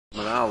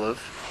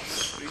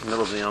Aleph,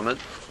 middle of the Yomid.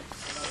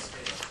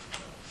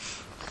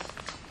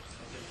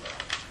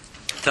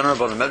 Tanar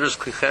about the Medras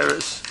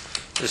Klicheres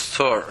is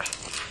Tor.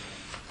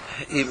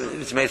 Even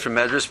it's made from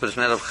Medras, but it's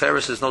made of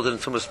Cheres. There's no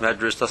Tumas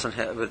Medras.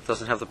 It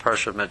doesn't have the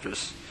parsha of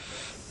Medras.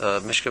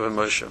 Mishkav and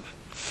Moshav.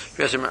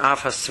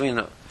 Af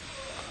Hasvina.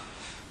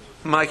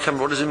 My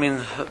camera. What does it mean?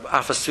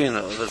 Af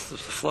Hasvina. The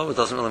flow. It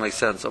doesn't really make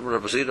sense.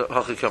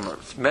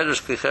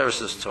 Medras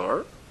Klicheres is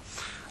Tor.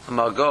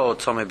 Amago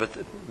Tomei, but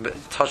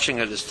touching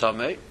it is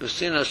Tomei.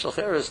 Usina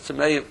Shalcheres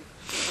Tomei,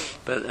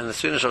 but and the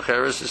Usina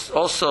Shalcheres is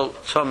also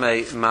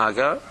Tomei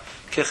Maga.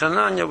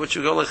 Kechananya, which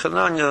you go like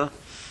Chananya,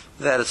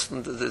 that it's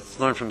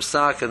learned from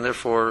Sak, and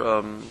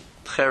therefore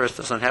Cheres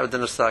doesn't have it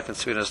in a Sak, and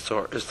Svina is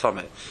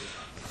Tomei.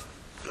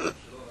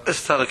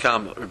 It's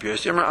Tanakama. Rabbi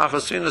Yossi Yomar Afa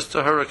Svina is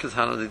Tahara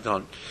Ketana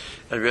Didon.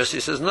 And Rabbi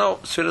Yossi says no,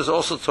 Svina is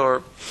also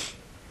Tor,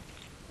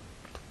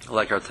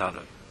 like our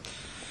Tana.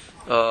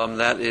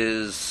 That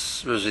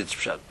is Rozid's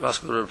Pshat.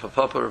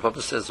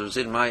 Papa says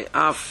Rozid my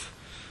Af.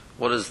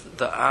 What is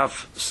the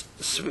Af?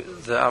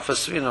 The Af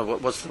Svina.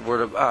 What's the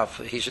word of Af?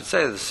 He should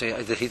say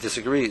that he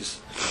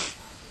disagrees.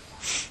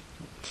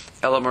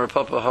 Elamar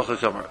Papa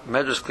Hochakamar.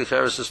 Medras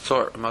Klicheres is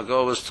Tor.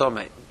 Mago is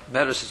Tomei.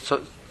 Medras is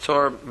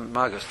Tor.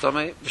 Magas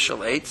Tomei. Bishal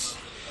Eitz.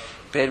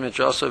 Bein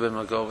Midraso ben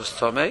Mago is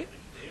Tomei.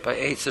 By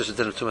Eitz there's a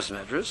din of Tumas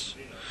Medras.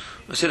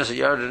 Masinas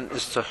Yarden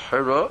is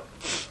Tahara.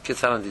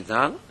 Kitanan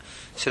Didan.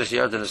 Masinas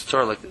Yarden is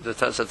Tor. Like the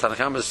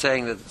Tanakama is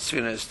saying that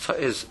Svina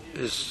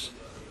is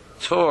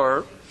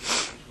Tor.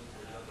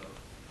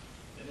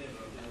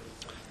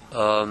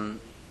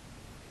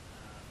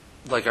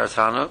 Like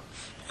Artana,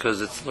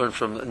 because it's learned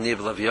from Nib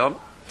Lav Yom.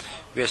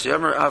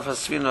 V'yasyamer Av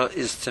Hasvina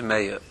is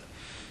Temeya.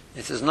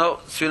 It says no,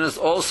 Svina is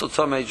also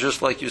Tomei,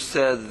 just like you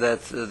said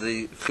that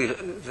the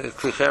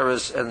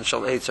Klicheres and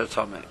Shal Eitz are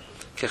Tomei.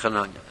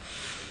 Kechananya.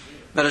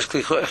 Medesh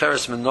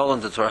Klicheres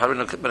Menolan the Torah. How do we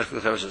know Medesh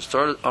Klicheres is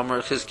Torah?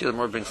 Amar Chizki the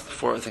more brings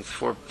four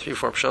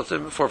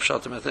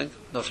pshatim, I think.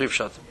 No, 3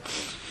 pshatim.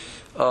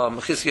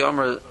 Chizki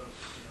Amar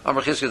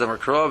Chizki the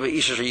Merkrov,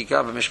 Isha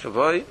Yikav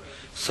Mishkavoy.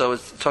 So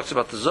it talks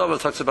about the Zov,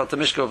 it talks about the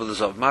Mishkav of the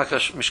Zov.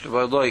 Makash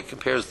Mishkavoy Loi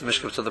compares the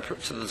Mishkav to the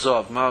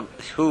Zov.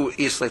 Who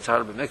Islay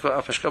Tar B'Mikvah,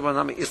 Af Mishkavoy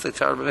Nami Islay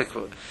Tar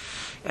B'Mikvah.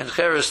 And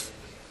Cheres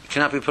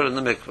cannot be put in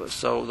the mikvah.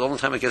 So the only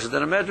time it gets it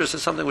in a medras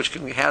is something which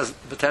has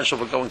potential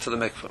for going to the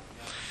mikvah.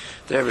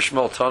 There is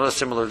Shmuel Tana,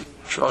 similar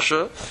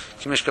Trosha,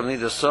 Kimishkav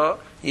Nida Sa,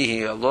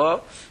 Yihi Allah.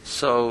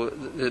 So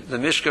the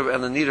Mishkav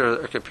and the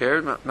Nida are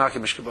compared. Maki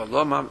Mishkav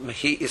Allah,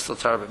 Mahi Isla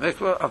Tar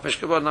B'Mikvah, Af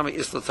Mishkav Nami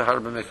Isla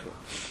Tar B'Mikvah.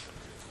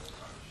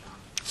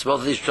 So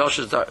both of these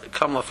Troshas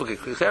come off Fuki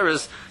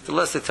Klicheres, the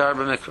less they tar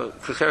b'mikvah.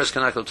 Klicheres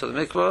cannot go to the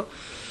mikvah.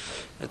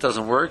 It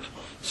doesn't work.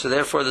 So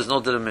therefore there's no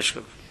din of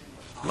Mishkav.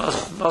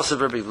 Masav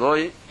Rabbi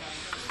Loi.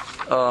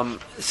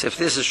 So if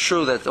this is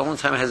true, that the only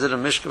time it has din of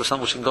Mishkav,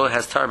 someone which can go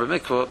has tar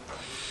b'mikvah,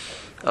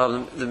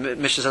 the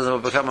Mishnah says it will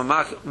become a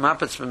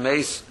mapetz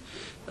b'meis,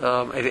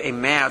 a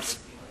mat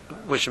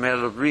which a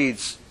man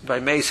reads by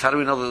mace. How do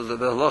we know that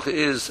the halacha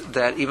is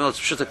that even though it's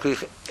pshuta kli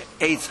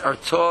eitz are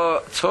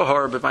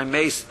tohar, but by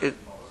mace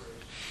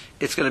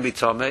it's going to be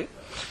tamei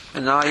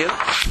and naya.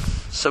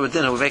 So with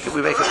dinner we make a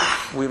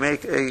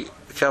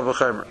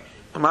kavachaymer.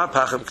 Ma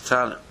pacham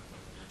ketana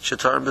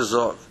shetar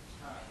bezov.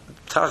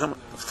 Pacham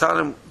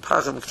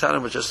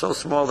ketana, which is so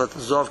small that the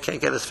zov can't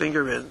get his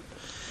finger in.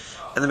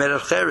 And the made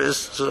of cheres,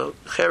 so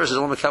cheres is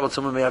only kabel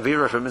tumah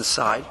me'avira from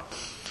inside.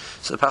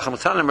 So the pacham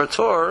ketanim are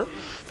tor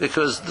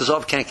because the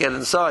zov can't get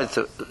inside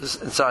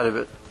of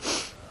it.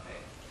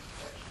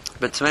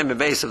 But to the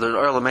base of the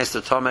oil of mace,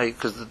 the tomei,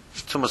 because the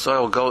tumas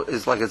oil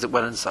is like as it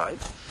went inside.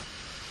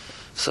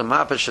 So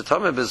mapet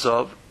shetomei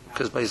bezov,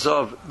 because by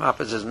zov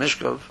mapet is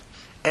mishkov,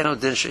 eno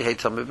din shehei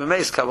tomei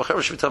b'meis, kabel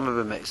cheres should be tomei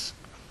b'meis.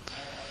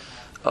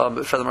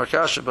 But for the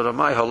markasha, but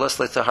amai holes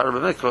le tahar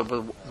b'mikvah.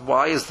 But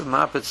why is the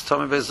mapet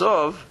tomei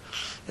bezov?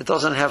 It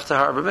doesn't have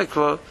tahar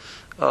b'mikvah.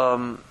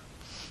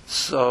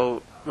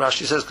 So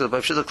Rashi says because by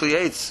pshita kli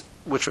eitz,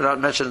 which were not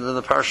mentioned in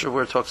the parsha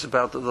where it talks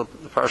about the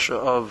parsha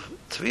of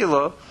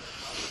Tvila,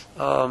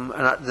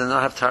 and did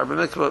not have tahar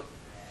b'mikvah.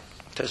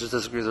 Tesis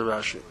disagrees with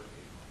Rashi.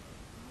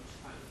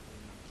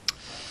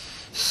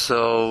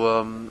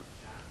 So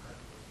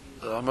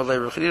even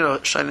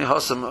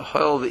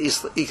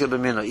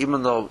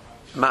though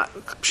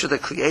pshita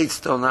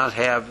kliyates do not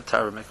have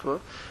tar b'mikvah,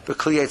 but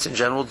kliyates in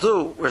general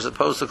do, whereas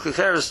opposed to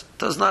klicheres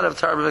does not have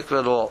tar b'mikvah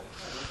at all.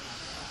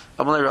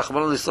 Amalei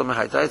Rachman Lislam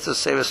Mehaitaitza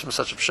save us from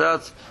such a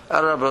pshat.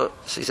 Araba,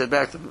 so he said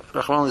back to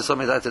Rachman Lislam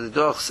Mehaitaitza the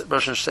doch,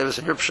 Russian save us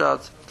in your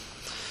pshat.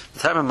 The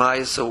time of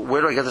my, so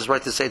where do I get this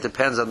right to say it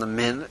depends on the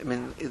min? I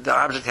mean, the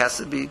object has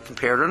to be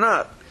compared or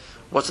not.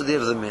 What's the deal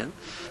of the min?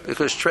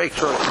 Because Trek,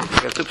 we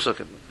have 2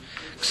 psukim.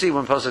 See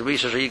one pasuk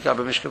Risha Shayikab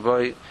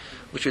Mishkavoy,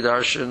 which we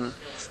darshan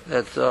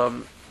that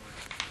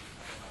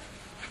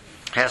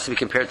has to be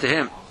compared to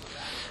him.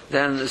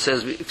 Then it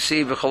says,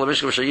 "See v'chol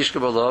mishkav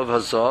shayishkav alav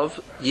hazov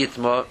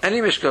yitma."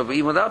 Any mishkav,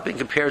 even without being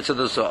compared to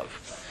the zov.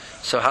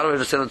 So how do we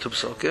understand the 2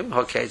 psukim?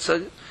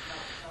 Hakeitzad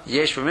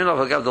yesh v'minav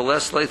hagav the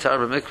less leitar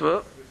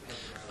b'mikvah.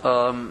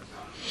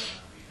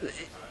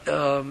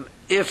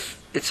 if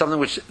it's something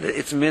which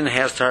its min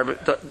has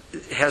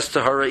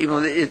tahara, even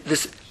though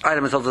this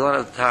item is does not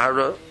have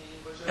tahara,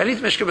 any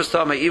mishka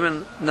b'stama,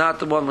 even not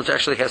the one which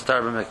actually has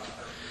tahara b'mikvah.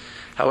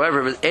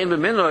 However, with ein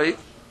b'minoi,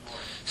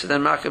 so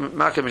then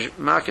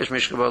makish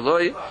mishka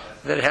b'aloi,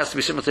 that it has to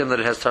be similar to him that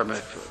it has tahara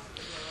b'mikvah.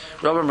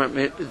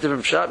 Rabbi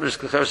different pshat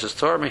mishka says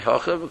Torah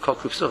mihachav kol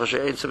kupsuch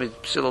asher ein some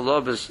psila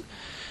lob is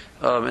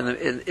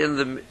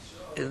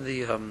in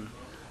the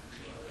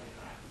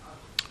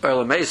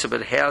Oil Mesa,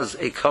 but it has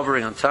a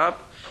covering on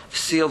top,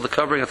 sealed the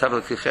covering on top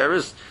of the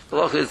klicheres. The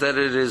law is that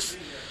it is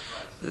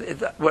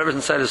whatever's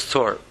inside is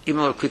tor,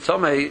 even though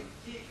klitome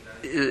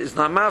is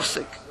not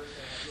mafsik.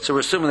 So we're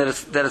assuming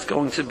that it's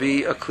going to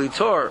be a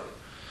klitor.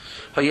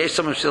 Hayesh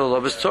someone still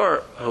love is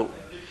tor.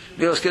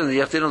 You have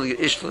to know the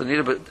ish for the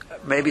nida, but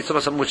maybe it's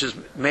about something which is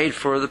made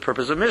for the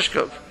purpose of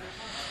mishkav,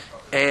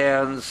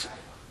 and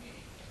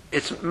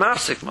it's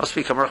mafsik, must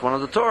become one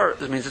of the Torah.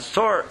 It means it's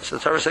Torah. So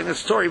the Torah is saying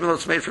it's Torah, even though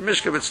it's made for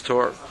mishkav, it's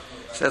Torah.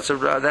 So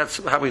that's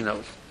how we know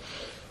it.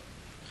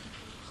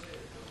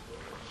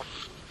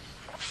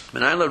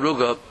 Menayin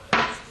laruga,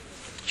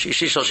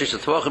 shishal shisha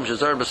tvachim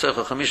shezar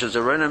b'seichel chamisha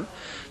zerenim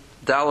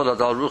dalad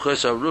adal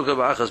ruchos aruga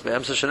ba'achas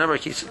be'emsa shenever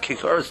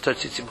kikaretz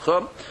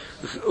tatzitzimcha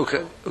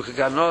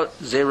ukagano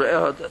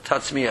zeru'eh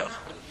tatzmiach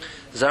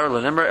zar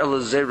lenemer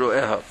el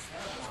zeru'eh.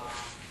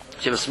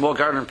 You have a small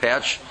garden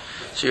patch,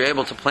 so you're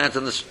able to plant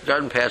in this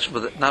garden patch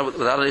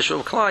without an issue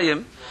of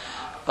klayim,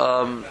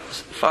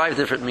 5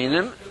 different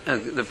minim,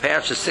 and the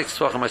patch is 6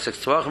 tvachim by 6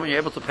 tvachim, and you're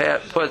able to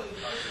put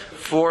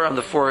 4 on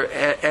the 4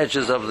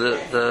 edges of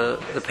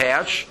the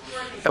patch,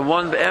 and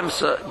 1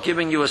 be'emsa,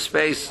 giving you a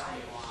space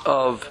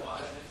of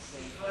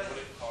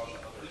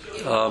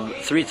 3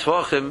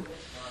 tvachim,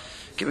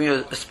 giving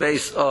you a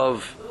space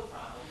of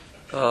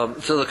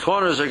so the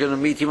corners are going to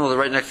meet, even though they're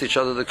right next to each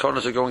other, the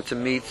corners are going to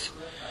meet.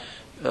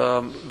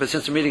 But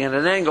since they're meeting at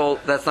an angle,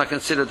 that's not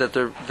considered that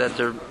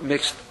they're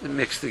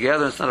mixed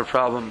together. It's not a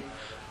problem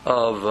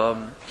of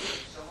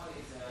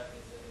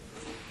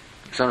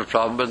it's not a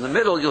problem. But in the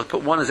middle, you'll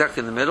put one exactly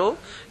in the middle,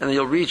 and then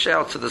you'll reach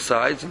out to the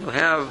sides, and you'll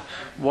have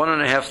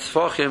 1.5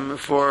 tefachim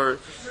for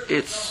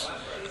its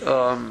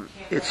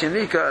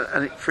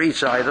yanika for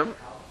each item,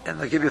 and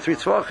they'll give you 3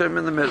 tefachim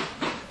in the middle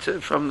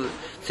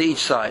to each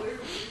side.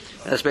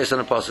 And that's based on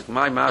a pasuk.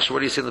 My masha, what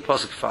do you see in the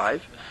pasuk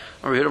 5?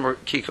 Or we hear more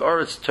kik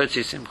oretz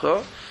totzi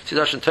simcha.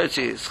 Sidashin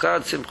totzi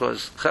schad simcha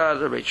is chad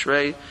rabbi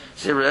shrei.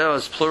 Zirel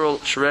is plural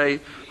shrei.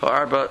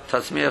 Ha'arba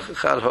tatzmiach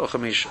chad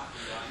ha'chamisha.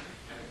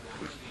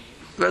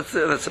 That's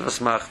an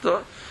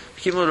asmachta.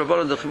 Kimul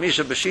rabbanon the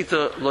chamisha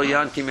b'shita lo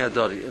yanki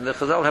me'adari. And the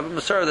Chazal have a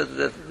masar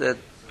that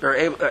are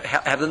able,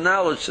 have the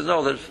knowledge to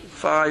know that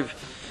 5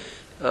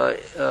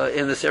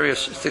 in this area of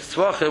 6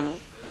 tvachim,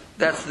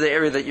 that's the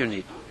area that you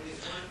need.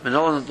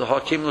 Menolan the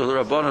hakim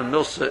rabbanon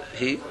milsa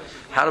he.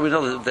 How do we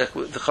know that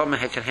the Chacham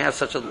can have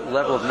such a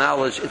level of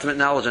knowledge, intimate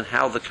knowledge on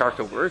how the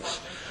karka works?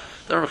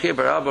 You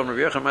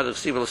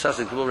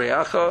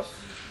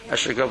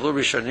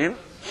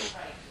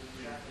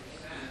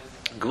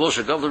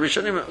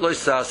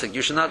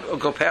should not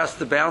go past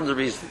the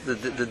boundaries,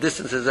 the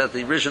distances that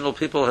the original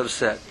people have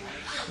set.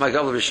 My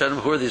Gavlu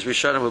Rishonim, who are these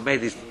Rishonim who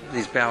made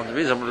these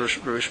boundaries?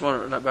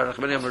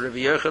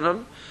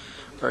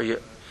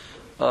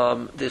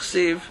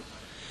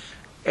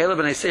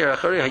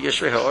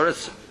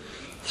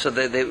 So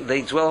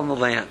they dwell on the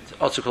land.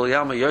 Everybody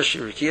else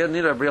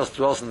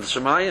dwells in the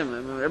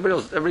Shemayim.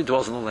 Everybody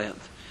dwells in the land.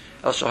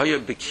 They were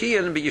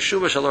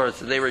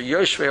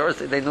Yoshvei Oretz.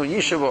 They know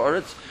Yeshuva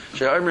Oretz.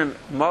 She'armim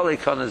Mali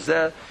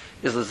Kanazeh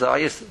is the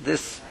Zayis.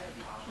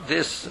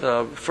 This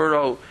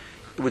furrow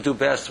would do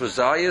best with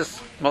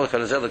Zayis. Mali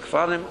Kanazeh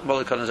l'Kfanim.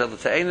 Mali Kanazeh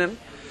l'Te'enim.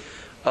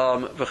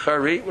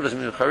 V'chari. What does it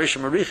mean? V'chari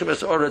Shemarichim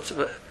es Oretz.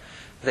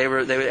 They were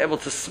able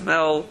to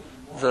smell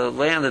the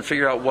land and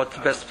figure out what's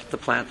best to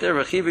plant there. They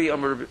would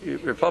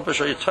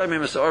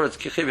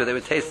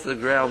taste the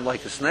ground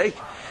like a snake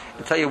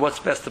and tell you what's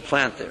best to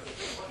plant there.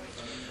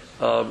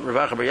 So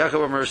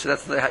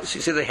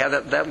you see they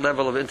have that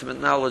level of intimate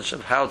knowledge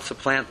of how to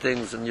plant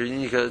things and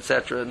Yunika,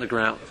 etc. in the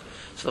ground.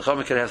 So the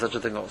Chacham could have such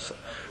a thing also.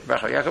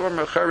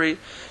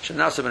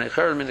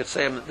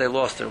 They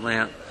lost their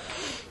land.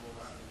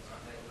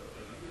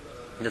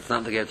 That's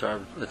not the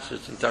Getar. That's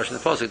just Darshan the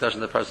Pasuk.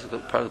 Darshan the part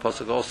of the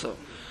Pasuk also.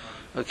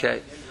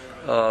 Okay.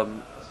 Amar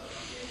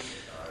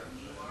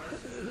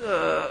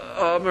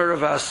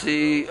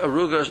Ravasi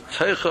Aruga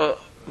Teicha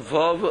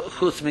Vav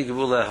Chutz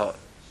Migvuleha.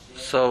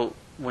 So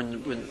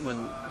when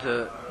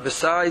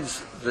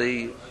besides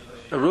the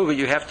Aruga,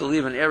 you have to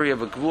leave an area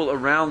of a gvul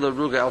around the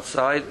Aruga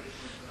outside.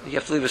 You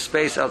have to leave a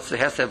space outside. It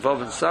has to have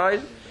Vav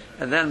inside,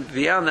 and then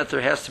beyond that, there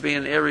has to be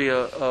an area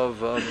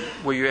of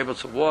where you're able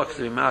to walk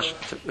to Mash,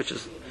 which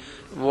is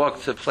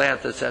walk to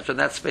plant, etc. And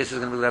that space is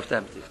going to be left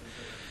empty.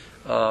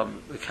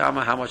 The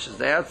kama, how much is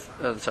that?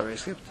 Sorry, I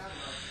skipped.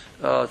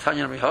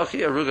 Tanya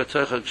Mihachi, Aruga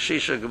Tocha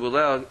Shisha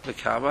Gabulel, the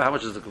kama, how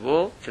much is the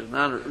Gabul?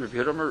 Kirnan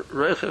Repiromer,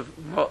 Reichev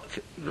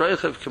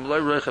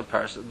Kimloi Reichev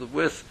Parsa, the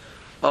width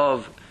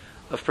of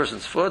a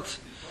person's foot.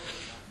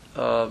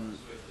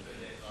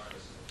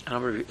 And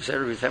I'm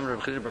saying every time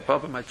I'm cleaning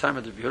Papa, my time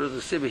at the Behura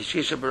the Sibi,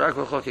 Shisha Barak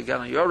Lachok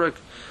Yagana Yorik,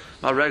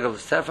 my regal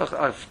is Tefach,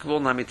 I've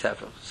Kvul Nami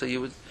Tefach. So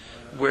you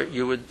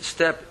would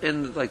step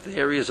in like the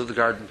areas of the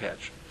garden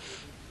patch.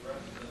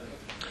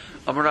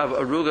 Amarav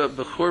Aruga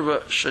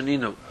Bechurva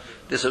Shaninu.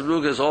 This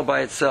Aruga is all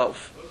by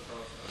itself.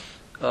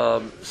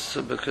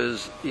 So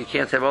because you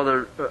can't have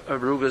other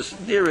Arugas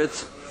near it,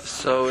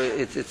 so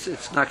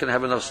it's not going to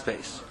have enough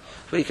space.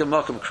 We can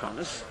Malkum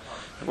Kronis.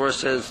 The verse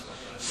says,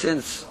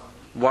 since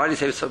why do you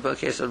say it's a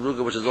case of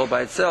Aruga which is all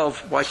by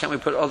itself? Why can't we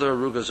put other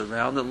Arugas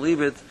around and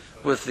leave it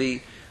with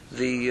the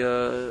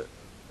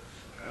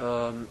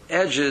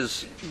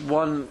edges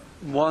one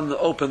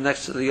open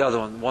next to the other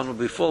one? One will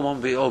be full, one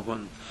will be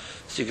open.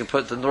 So you can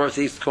put the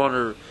northeast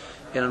corner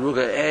in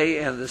Aruga A,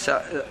 and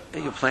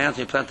you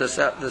plant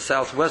the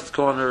southwest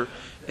corner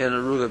in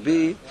Aruga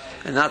B,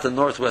 and not the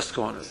northwest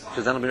corner,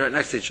 because then it'll be right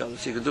next to each other.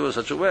 So you can do it in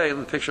such a way, and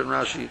the picture in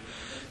Rashi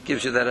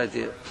gives you that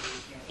idea.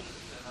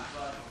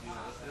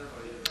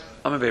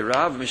 Amabei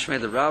Rav, Mishmei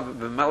the Rav,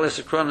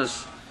 B'malis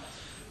Akronis.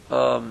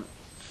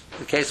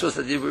 The case was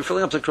that you were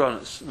filling up the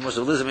Kronos. It was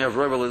a Lizim of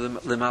Royal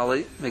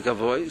Limali, make a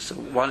voice. So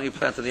why don't you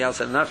plant on the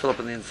outside and not fill up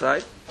on the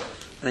inside?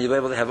 And then you'll be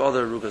able to have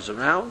other Arugas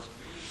around.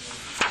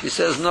 He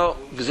says, no,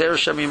 Gzeir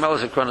Shem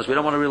Yimalis Akronis. We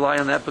don't want to rely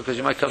on that because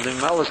you might come to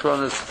Yimalis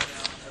Akronis,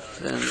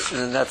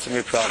 and that's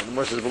a problem. The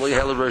more says, V'lo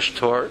Yehel Rosh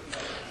Tor.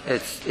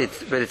 But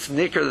it's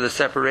nicker the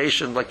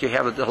separation, like you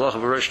have at the halach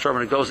of a Rosh Tor,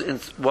 when it goes in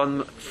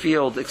one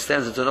field,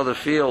 extends into another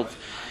field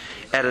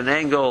at an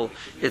angle.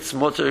 It's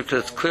mutter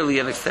because it's clearly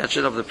an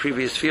extension of the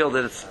previous field,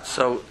 and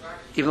so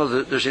even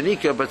though there's a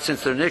nikah, but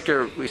since they're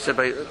nicker, we said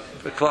by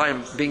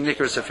climb being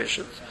nicker is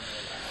sufficient.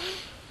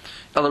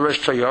 El Rosh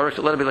Tor Yorik,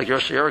 let it be like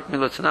Rosh Yorik.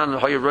 Milatanan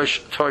Hoy Rosh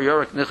Tor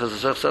Yorik Nichas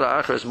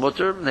Zechsara Achar is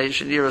mutter.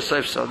 Nation Yira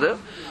Seif Sadeh.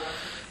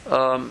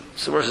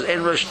 So versus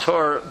En Rosh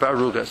Tor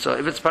Baruga. So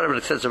if it's part of an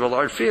extension of a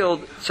large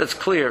field, so it's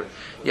clear.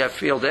 You have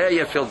field A, you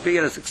have field B,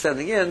 and it's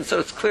extending in, so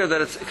it's clear that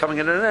it's coming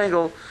in at an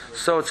angle,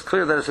 so it's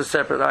clear that it's a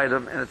separate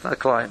item, and it's not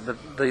climb. But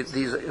the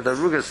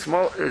Ruga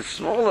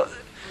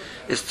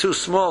is too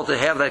small to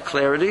have that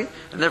clarity,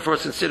 and therefore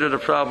it's considered a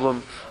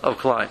problem of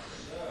climb.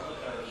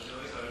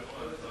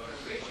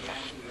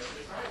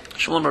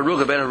 Shalom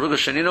Aruga, Ben Aruga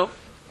Shanino,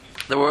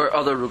 there were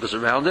other Rugas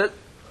around it.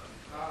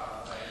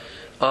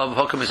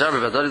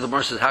 The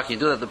Mar says, how can you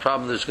do that? The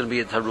problem there's going to be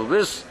a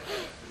Tarubis,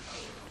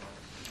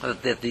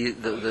 that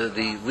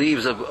the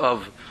leaves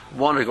of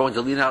one are going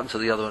to lean out into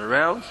the other one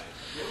around.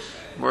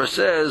 Mar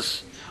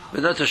says, they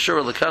would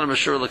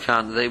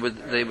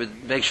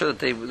make sure that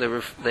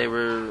they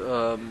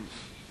were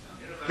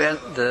bent.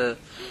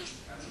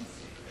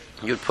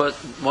 You'd put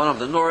one of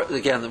the north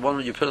again. The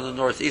one you put in the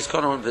northeast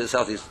corner, one of the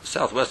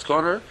southwest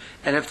corner,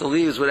 and if the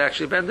leaves would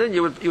actually bend in,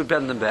 you would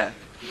bend them back.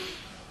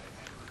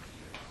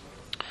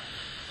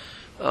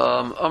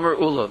 Amar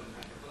Ula,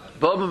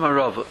 Baba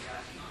Marava.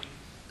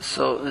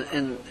 So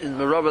in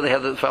Marava they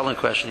have the following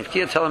question: if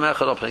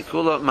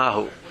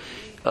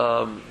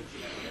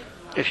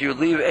if you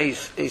leave a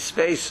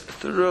space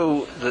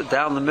through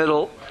down the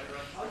middle,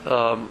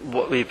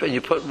 and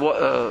you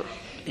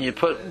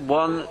put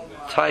one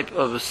type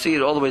of a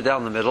seed all the way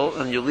down the middle,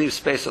 and you leave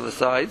space on the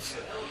sides.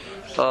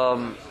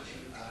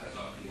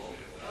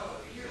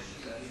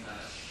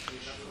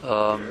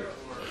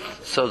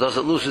 So does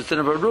it lose its din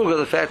of aruga?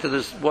 The fact that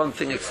there's one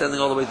thing extending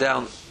all the way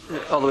down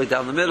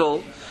the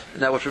middle,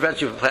 and that would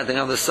prevent you from planting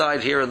on the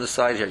side here and the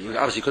side here. You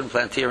obviously couldn't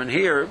plant here and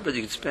here, but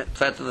you could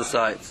plant on the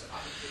sides.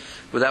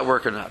 Would that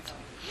work or not?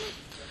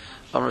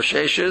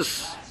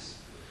 Amrasheshis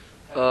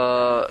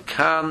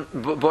can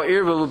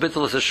bo'ir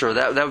v'bitul assure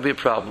that would be a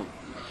problem.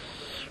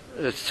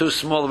 It's too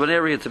small of an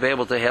area to be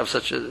able to have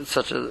such a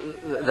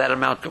that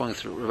amount going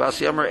through.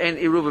 Ravasi Amar and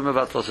irubim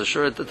mevatlos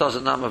assure it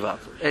doesn't not mevat.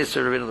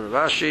 Eser Ravina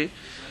Ravashi.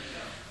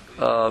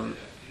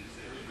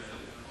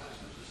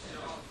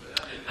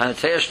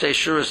 Hanatei shtei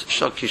shuras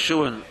shel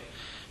kishuan,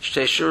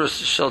 shtei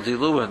shuras shel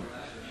diluan,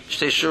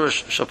 shtei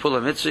shuras shel pula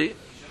mitzi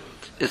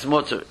is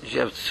mutter.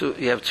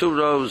 You have two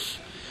rows.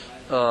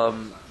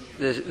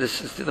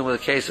 This is dealing with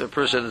a case of a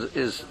person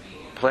is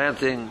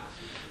planting.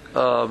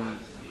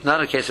 Not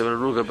a case of an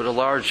aruga, but a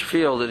large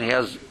field, and he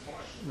has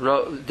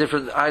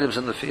different items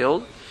in the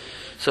field.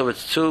 So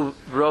it's two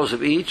rows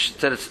of each.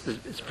 That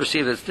it's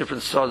perceived as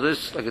different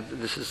sodas. Like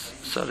this is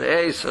soda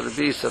A, soda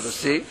B, soda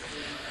C.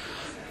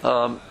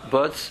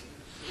 But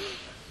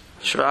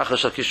sharacha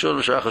shel kishun,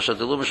 sharacha shel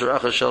dilum,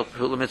 sharacha shel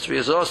pula mitzri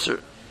is also.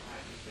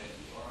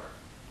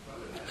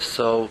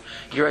 So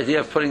your idea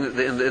of putting in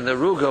the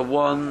aruga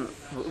one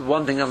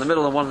thing on the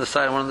middle and one on the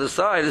side and one on the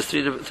side is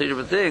three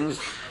different things.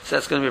 So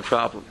that's going to be a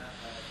problem.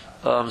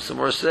 Some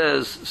more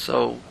says,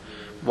 so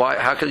why?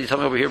 How can you tell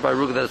me over here by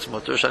Ruga that it's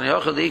mutter?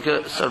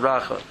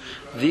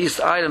 These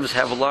items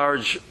have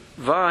large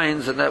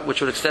vines, and that which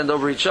would extend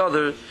over each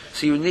other.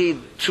 So you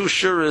need two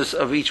shuras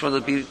of each one to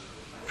be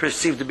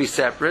perceived to be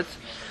separate,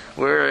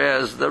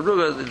 whereas the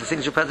Ruga, the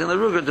things you're planting in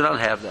the Ruga, do not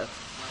have that.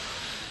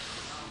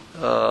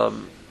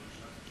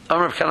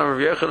 Amar Kana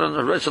Rav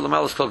Yechanan, Rachel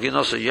Lamalas Kol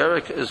Ginosa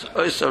Yerek is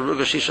Oisa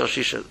Ruga Shisha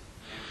Shisha.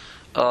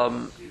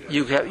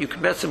 you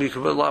can bet some. You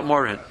can put a lot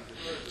more in.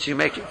 So you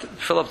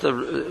fill up the.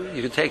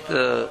 You can take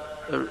the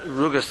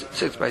ruga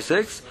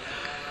 6x6.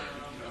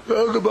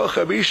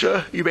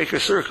 You make a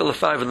circle of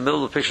 5 in the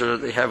middle of the picture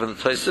that they have in the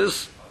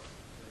places.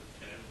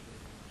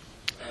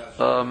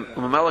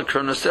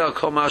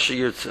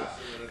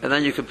 And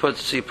then you can put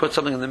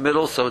something in the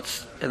middle,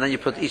 and then you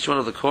put each one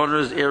of the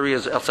corners,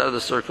 areas outside of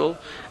the circle,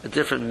 a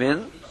different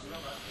min,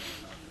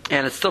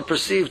 and it's still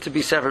perceived to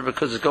be separate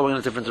because it's going in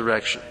a different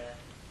direction.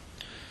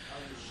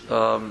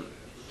 More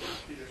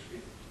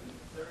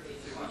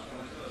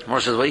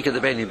says, well, you can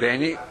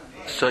the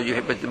so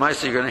but the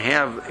mice you're going to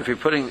have, if you're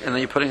putting, and then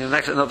you're putting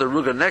another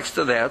ruga next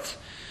to that,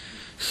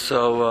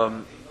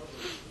 so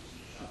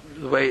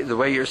the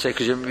way you're saying,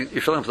 because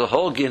you're filling up the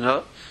whole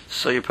gina,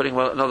 so you're putting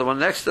another one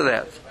next to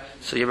that.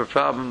 So you have a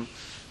problem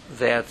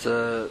that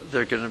there's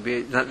not going to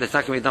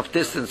be enough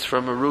distance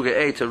from a ruga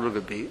A to a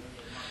ruga B.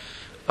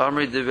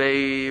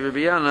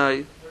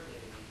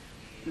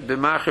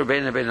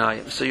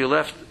 So you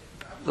left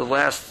the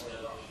last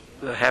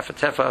half a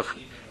tefach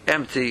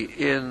empty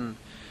in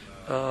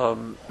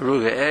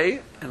ruga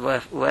A, and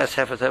last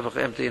half a tefach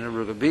empty in a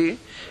ruga B,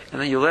 and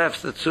then you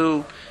left the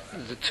two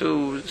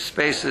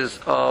spaces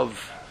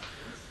of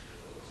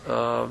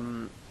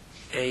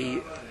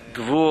a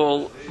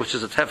gvul, which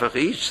is a tefach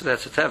each. So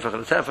that's a tefach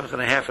and a tefach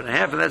and a half, and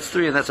that's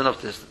 3, and that's enough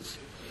distance.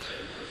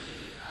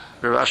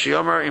 Rashi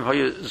Yomar im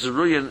hayu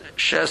zeruyan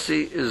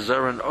shesi is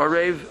zaran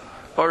orev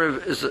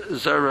is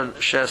zaran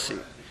shesi.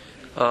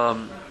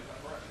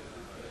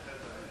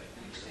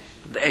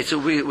 The answer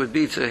would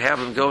be to have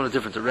them go in a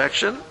different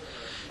direction,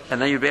 and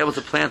then you'd be able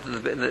to plant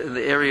in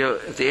the area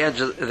at the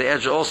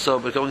edge also,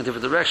 but going in a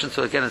different direction.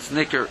 So again, it's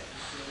nicker,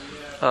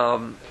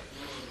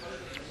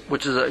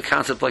 which is a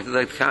concept like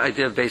the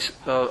idea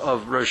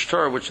of Rosh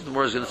Torah, which the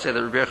more is going to say that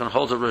Rabbi Yechon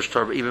holds a Rosh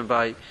Torah even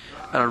by an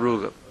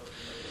aruga.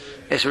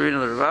 As we read in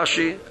the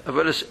Rashi,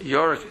 avodas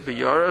yorak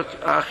b'yorak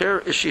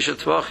acher is shisha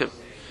tvachim.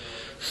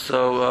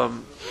 So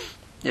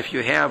if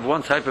you have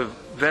one type of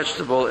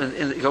vegetable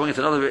in going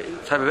into another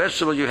type of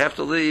vegetable, you have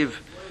to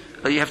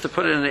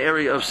put it in an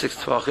area of 6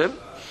 tvachim.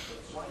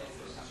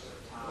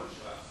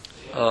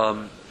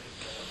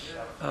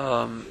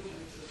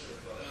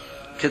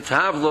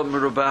 Ketavlo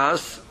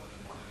merubas.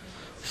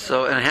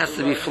 So, and it has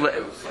to be flat.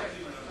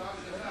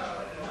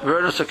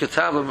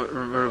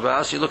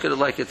 You look at it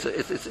like it's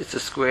a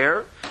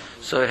square.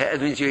 So it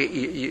means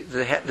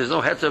there's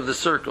no heter of the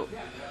circle.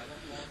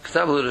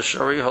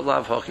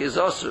 Is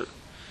also.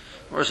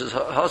 Versus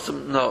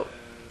hasam, no.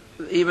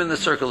 Even the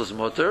circle is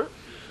mutter.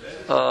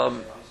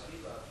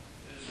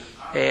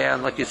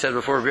 And like you said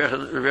before, Rabbi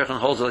Yechon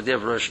holds the idea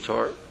of Rosh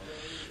Torah.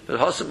 But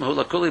hasam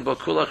hulakuli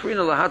bakula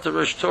krina lahata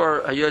Rosh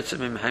Torah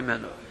hayotzim im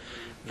haimenu.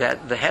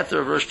 That the heter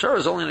of Rosh Torah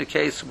is only in a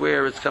case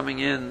where it's coming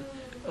in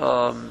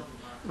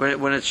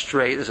when it's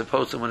straight, as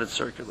opposed to when it's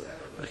circular.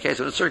 In the case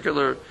when it's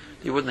circular,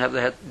 you wouldn't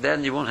have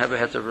then you won't have a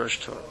heter of Rosh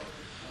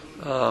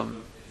Torah.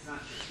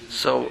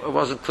 So it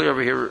wasn't clear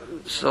over here.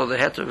 So the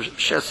heter of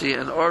Shesi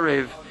and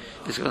Orev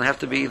is going to have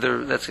to be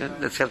that's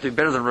have to be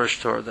better than Rosh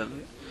Torah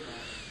then,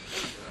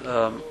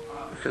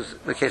 because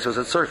the case was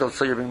in circle,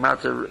 so you're being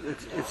matter.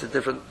 It's a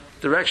different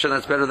direction.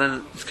 That's better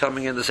than it's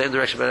coming in the same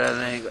direction but at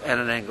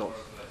an angle.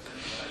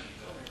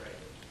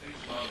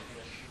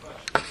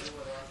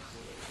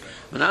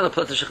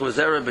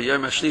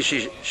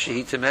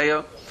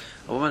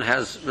 A woman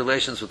has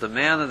relations with a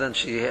man, and then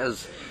she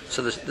has,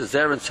 so the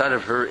zera inside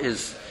of her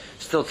is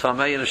still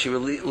tamei, and if she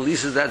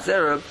releases that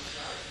zera,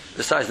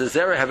 besides the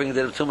zera having a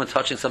din of tumah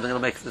touching something, it'll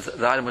make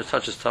the item which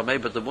touches tamei,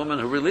 but the woman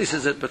who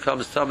releases it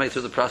becomes tamei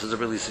through the process of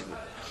releasing it.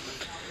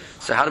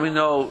 So how do we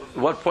know,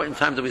 what point in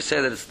time do we say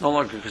that it's no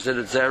longer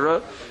considered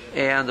zera,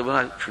 and it will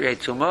not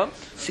create tumah?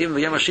 See, in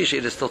the Yom HaShishi,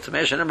 it is still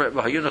tamei.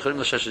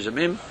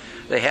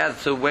 They had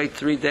to wait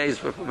 3 days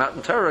for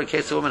Matan Torah in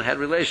case the woman had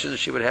relations.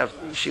 She would have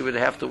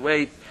to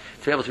wait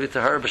to be able to be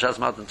to her b'shas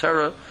Matan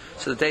Torah.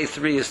 So the day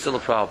 3 is still a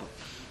problem.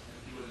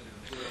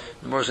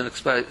 The more is going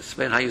to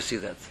explain how you see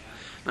that.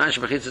 How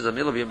do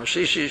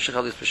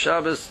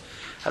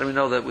we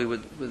know that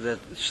that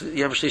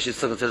Yom HaShishi is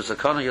still considered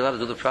sakana? You're allowed to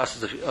do the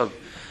process of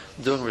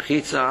doing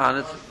rechitza on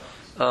it.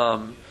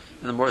 And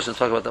the more is going to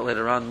talk about that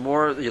later on.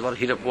 More, you're allowed to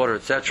heat up water,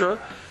 etc.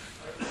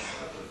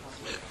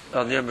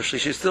 On the Yom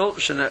HaShishi still,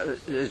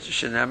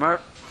 Shenemar,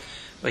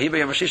 Vahiba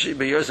Yom HaShishi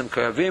b'yozim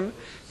koyavim.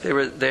 They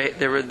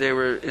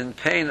were in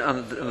pain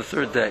on the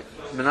 3rd day.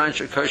 Menayin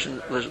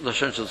shekoshin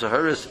l'shon shel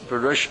zaharis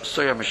b'rosh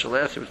soya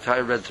mishalech. He would tie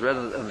a red thread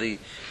on the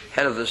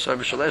head of the soya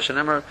mishalech.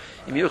 Shenemar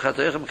im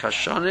yuchatayichem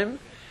kashanim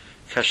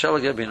kashel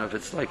gabino. If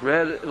it's like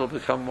red, it'll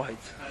become white.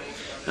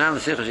 Now the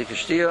seichas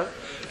yikashtia.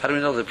 How do we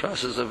know the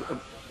process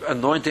of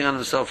anointing on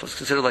himself was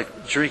considered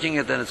like drinking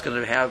it? Then it's going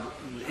to have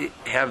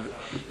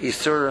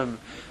isurim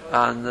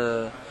on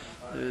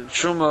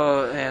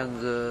Truma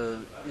and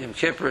Yom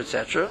Kippur,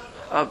 etc.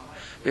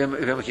 It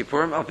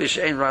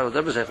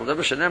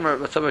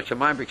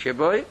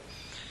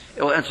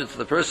will enter into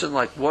the person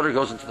like water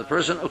goes into the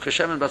person. Like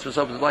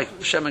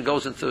shemen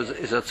goes into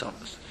his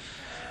atzomas.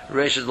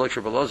 Reish is like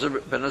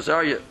Ben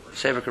Azariah,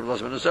 Sefer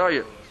Ben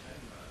Azariah.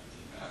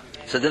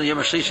 So then Yom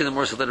HaShlishi, the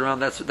more later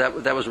on, that was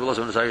Rabbi Elazar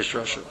ben Azariah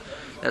Shrasha.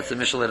 That's the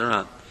Mishnah later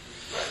on.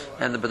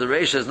 But the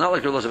Reisha is not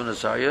like Rabbi Elazar ben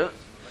Azariah,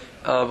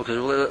 because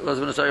Rabbi Elazar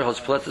ben Azariah holds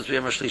Peletis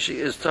Yom HaShlishi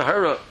is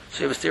Tahara.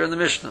 So you have a steer in the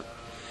Mishnah.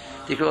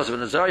 Rabbi Elazar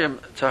ben Azariah,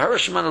 Tahara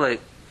Sheman Alei.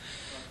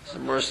 So the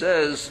Gemara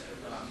says,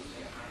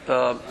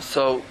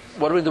 so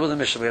what do we do with the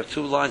Mishnah? We have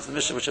two lines in the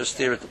Mishnah which are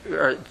steer,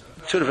 or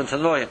two different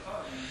Tanoim.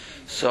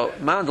 So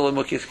Mandal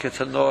Mukith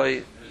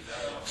Ketanoi.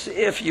 So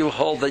if you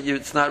hold that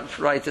it's not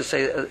right to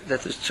say that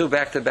there's two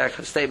back-to-back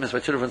statements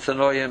by two different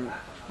Tanoim,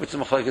 which is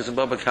Machlokes in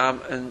Baba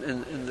Kam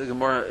in the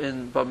Gemara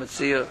in Baba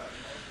Metzia.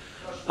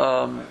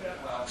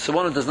 So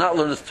one who does not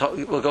learn this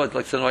will go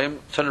like Tanoim,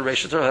 turn and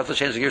Reisha Torah, have to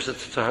change the gears to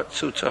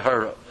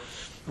Tahara.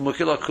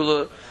 Mukila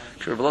Kula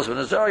Kirbalos ben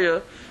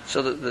Azariah.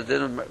 So the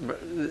din of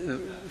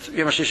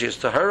Yom HaShishi is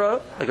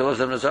Tahara, like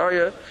Elazar ben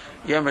Azariah.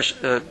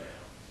 The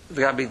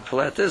guy be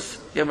Pilatus.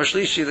 Yom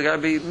HaShlishi, the guy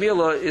be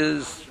Mila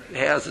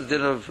has the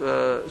din of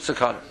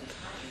Sakana.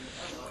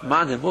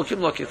 Mandim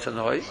Mukim Loki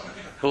Tanoi,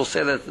 who will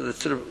say that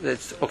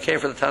it's okay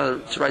for the Tana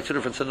to write two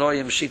different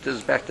Tanoim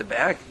Shitas back to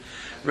back.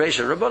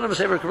 Reisha Rabbanim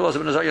Sever Kirbalos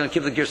ben Azariah and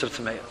keep the gears of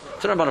Tamei.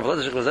 Tanabana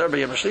Pilatus Elazar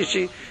ben Yom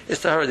HaShlishi is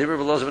Tahara. The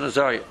Rabbi Elazar ben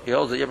Azariah, he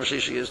holds that Yom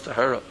HaShlishi is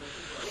Tahara.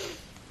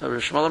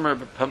 Rishmalamer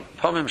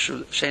Pamim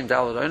Shein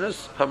Dalad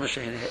Oinus, Pamim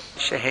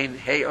Shein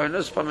Hey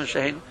Oinus, Pamim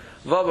Shein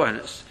Vav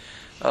Oinus.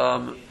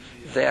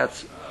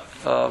 That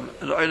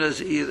an Oinus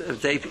is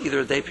either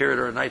a day period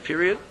or a night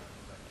period.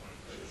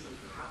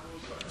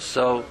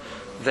 So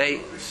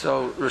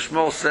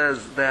Rishmol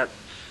says that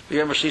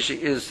Yom HaShishi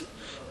is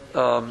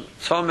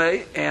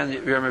Tomei and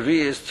Yom Revi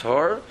is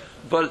Tor,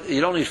 but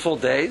you don't need full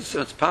days. So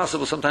it's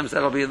possible sometimes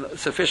that'll be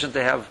sufficient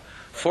to have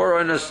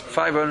 4 Oinus,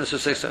 5 Oinus, or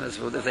 6 Oinus.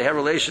 If they have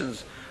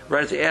relations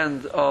right at the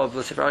end of,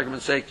 let's say for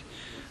argument's sake,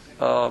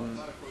 Yom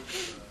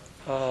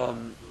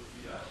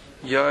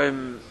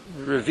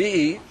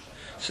Revi'i,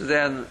 so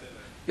then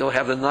you'll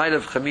have the night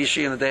of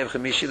Chamishi and the day of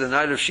Chamishi, the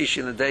night of Shishi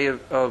and the day of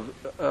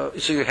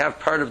so you have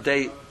part of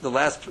the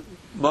last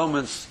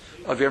moments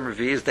of Yom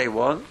Revi'i is day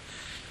 1.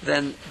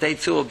 Then day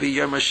 2 will be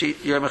Yom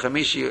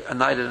Chamishi, a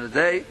night and a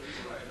day.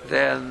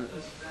 Then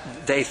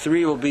day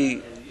 3 will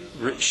be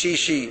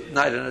Shishi,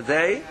 night and a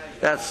day.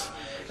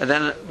 And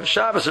then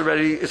Shabbos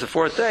already is the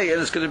 4th day, and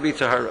it's going to be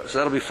Tahara. So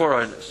that'll be 4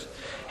 Oinus.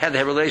 Had they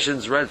have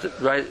relations right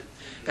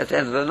at the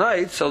end of the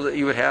night, so that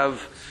you would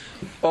have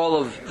all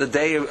of the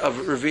day of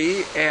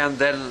Revi, and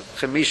then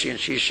Chamishi and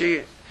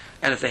Shishi.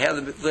 And if they have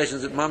the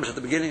relations at Mamish at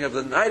the beginning of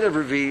the night of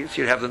Revi,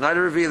 so you'd have the night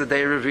of Revi, the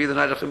day of Revi, the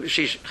night of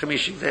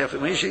Chamishi, the day of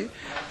Chamishi,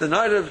 the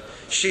night of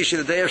Shishi,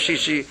 the day of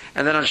Shishi,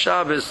 and then on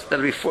Shabbos,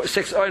 that'll be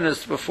 6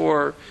 Oinus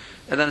before,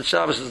 and then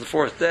Shabbos is the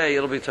 4th day,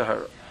 it'll be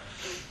Tahara.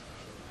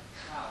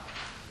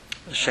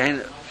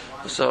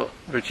 So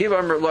Rekiva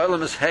Amr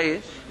Lo'elam is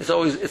Hey. It's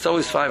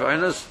always 5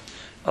 Oinus.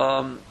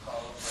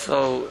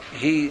 So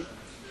he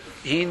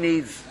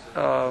needs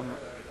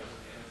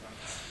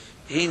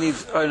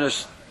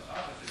Oinus.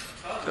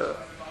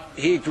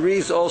 He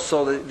agrees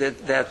also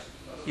that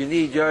you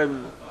need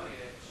Yom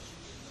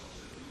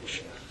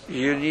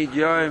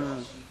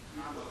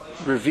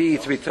Revi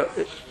to be.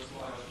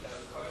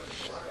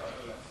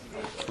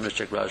 Let me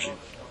check Rashi.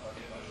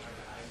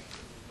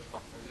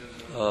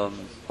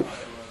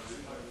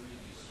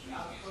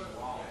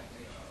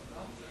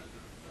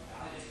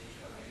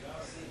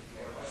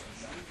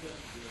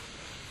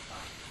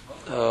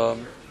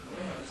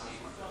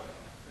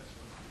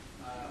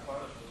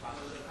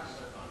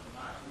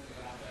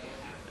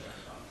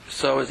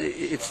 So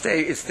it's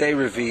day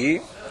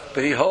Revi,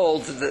 but he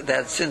holds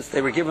that since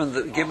they were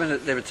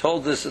they were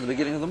told this at the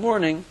beginning of the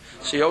morning,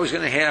 so you're always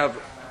going to have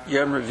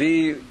Yom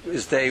Revi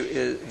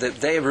the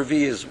day of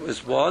Revi is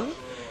 1,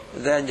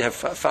 and then you have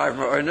 5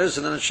 more Oinus,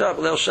 and then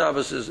Leil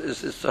Shabbos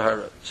is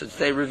Tahara. So it's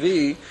day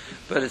Revi,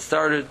 but it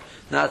started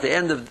not at the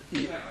end of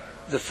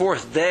the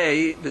 4th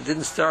day. It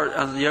didn't start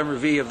on the Yom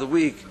Revi of the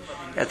week.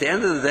 At the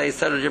end of the day, it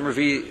started Yom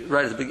Revi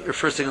right at the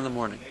first thing in the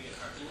morning.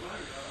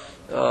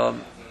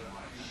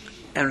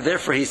 And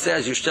therefore he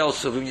says, Yushtel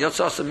Suvim,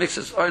 Yotzasa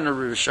mixes Oina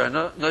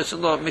Rishona,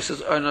 Noisanlo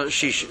mixes Oina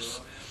Shishis.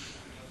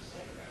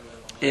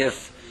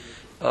 If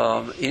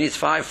he needs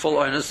 5 full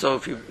Oinas, so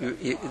if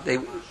they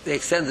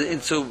extend it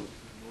into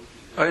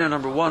Oina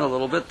number 1 a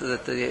little bit,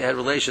 that they had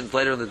relations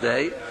later in the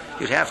day,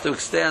 you'd have to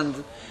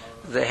extend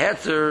the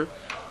Heter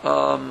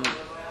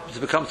to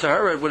become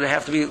Tahara. It would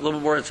have to be a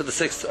little more into the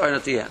 6th Oina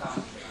at the end.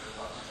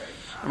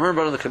 I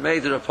remember on the Kamei,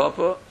 the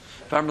Rapapa,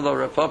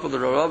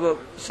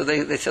 so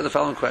they said the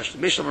following question.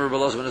 Mishlam Rabbi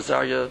Elazar ben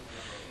Azariah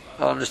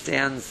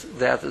understands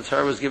that the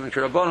Torah was given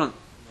Kirabanan.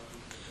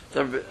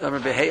 That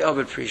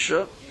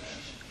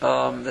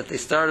they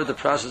started the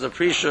process of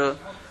Prisha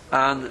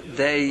on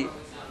day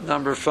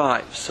number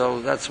 5.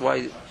 So that's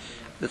why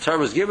the Torah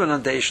was given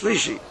on day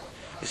Shlishi.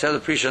 They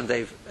started the Prisha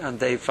on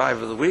day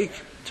 5 of the week.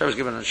 The Torah was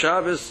given on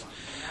Shabbos.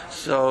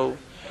 So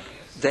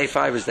day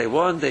 5 is day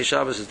 1, day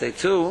Shabbos is day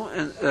 2,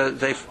 and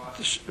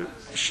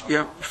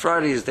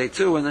Friday is day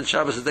 2, and then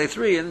Shabbos is day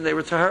 3, and they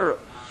were Tahara.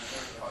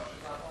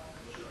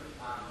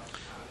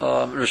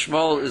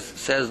 Rishmol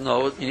says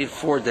no, you need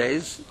 4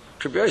 days.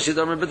 Kribyosi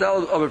Domer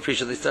B'Dalad Omer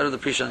Prisha. They started the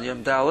Prisha on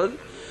Yom Dalad,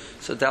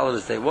 so Dalad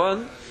is day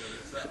 1,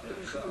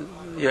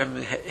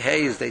 Yom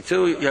Hey is day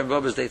 2, Yom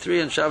Vav is day 3,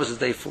 and Shabbos is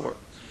day 4.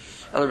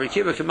 El Rabbi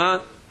Kiva, come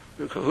on.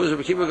 Who does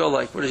Rabbi Kiva go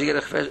like? Where does he get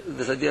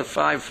this idea of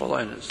 5 full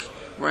oiners?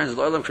 Whereas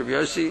the Olam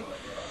Kribyosi,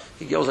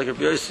 he goes like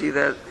Rabbi Yossi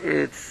that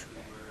it's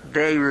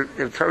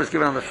the Torah was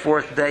given on the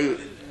 4th day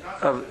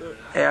of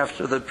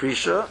after the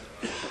Prisha.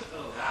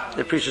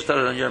 The Prisha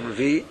started on Yom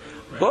Revi,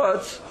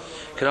 but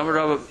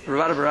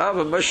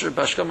Moshe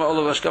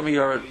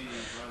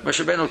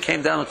Rabbeinu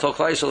came down and told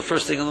Klal Yisrael the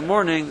first thing in the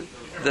morning,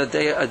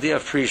 the idea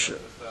of Prisha.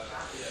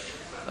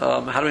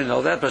 How do we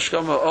know that? Moshe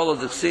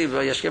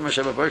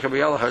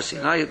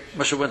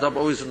went up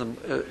always in the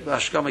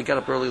Hashkama, got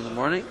up early in the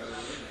morning.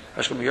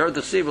 The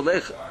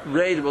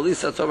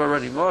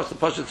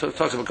pasuk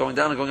talks about going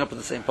down and going up in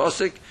the same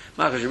pasuk.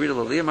 You read if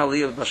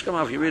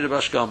you read it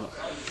Hashkama.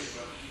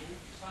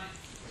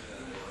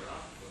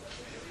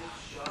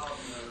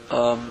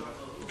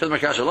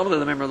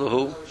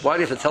 Why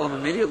do you have to tell them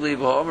immediately?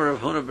 They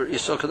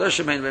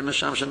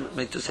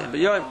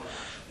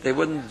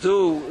wouldn't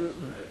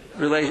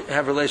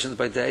have relations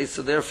by day,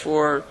 so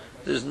therefore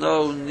there's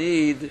no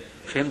need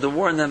for him to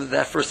warn them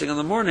that first thing in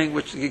the morning,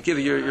 which could give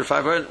you your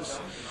 5 items.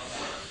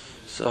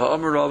 So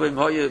Ha'amar Rabim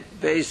Ha'ya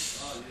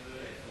base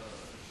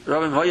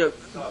Rabim Ha'ya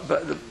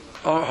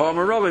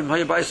Ha'amar Rabim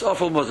Ha'ya base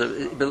awful mutter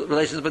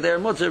relations by day are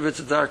mutter if it's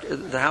dark,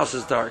 the house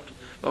is dark.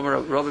 So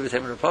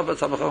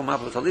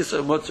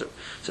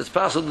it's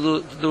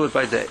possible to do it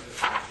by day.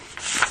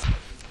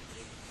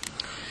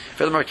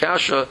 Furthermore,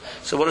 Kasha,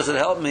 so what does it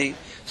help me?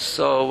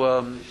 So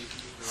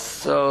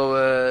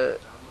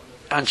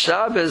on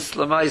Shabbos,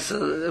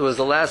 Lamaisa, it was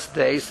the last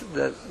day. So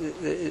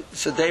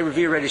day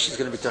Revi already, she's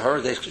going to be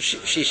Tahara. Day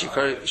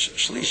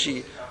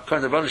Shlishi,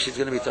 Karnabana, she's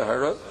going to be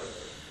Tahara.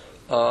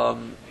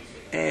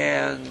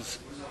 And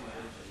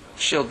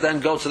she'll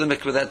then go to the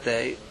mikveh that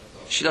day.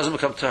 She doesn't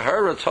become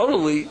Tahara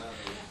totally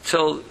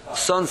till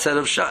sunset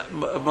of at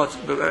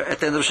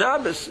the end of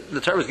Shabbos. The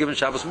Torah was given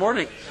Shabbos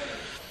morning.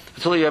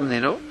 Until Yom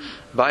Nino,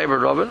 by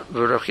Barabin,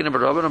 Barachina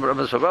Barabin, and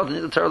Barabin Savat,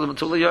 the Torah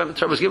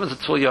was given to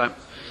Tul Yom.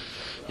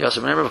 Yes,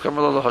 remember,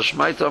 Nitna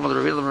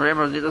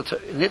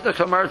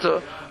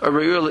Kamarta or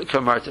Rayul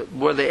Kamarta.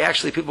 Were they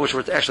actually people which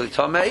were actually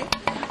Tameh?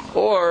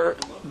 Or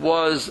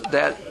was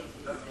that,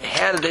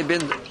 had they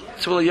been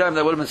Tul Yom,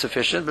 that would have been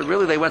sufficient, but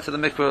really they went to the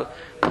mikveh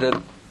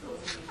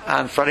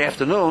on Friday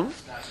afternoon,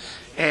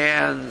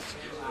 and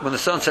when the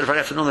sun set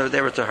Friday afternoon,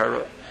 they were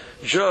Tahara.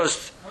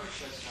 Just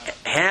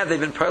had they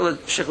been Parla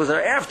Shiklas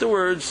there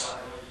afterwards,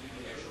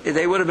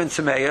 they would have been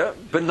Tameya,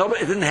 but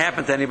it didn't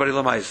happen to anybody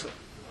Lamaisa.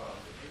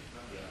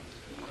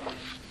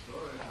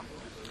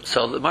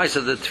 So the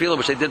Maisa, the Tefillah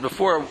which they did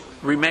before,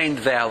 remained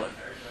valid,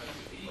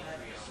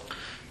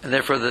 and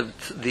therefore the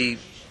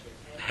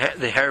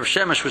Harav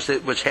Shemesh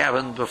which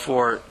happened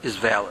before is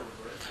valid.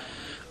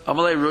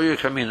 Amalei Ruya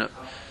Kamina.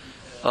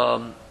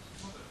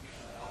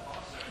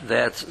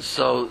 That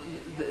so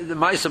the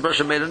Maisa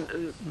Bershom made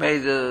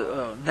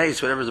nace,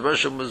 whatever the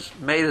Bershom was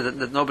made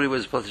that nobody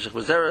was Platishach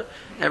was there.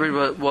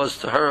 Everybody was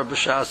Tahara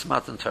B'Shas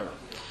Matan Torah.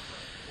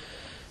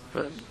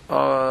 For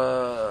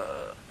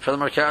the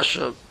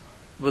Markasha,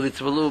 will it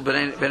Tvalu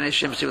B'nei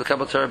Shimshi with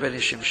Kabbalah Torah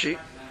B'nei Shimshi.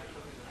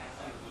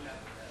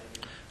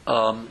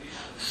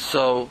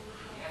 So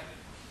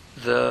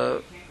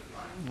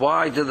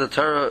why did the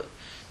Torah?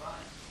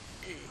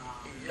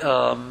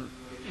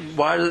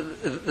 Why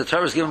the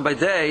Torah was given by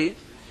day?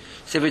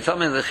 So if you tell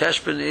me the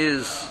cheshbon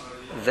is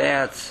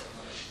that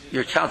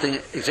you're counting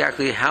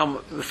exactly how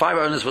 5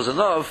 hours was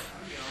enough,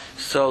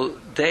 so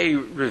day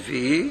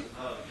Revi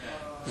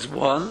is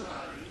 1,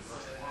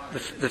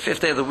 the 5th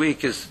day of the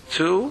week is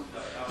 2,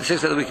 the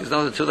 6th day of the week is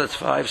another 2, that's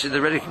 5, so they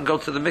already can go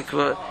to the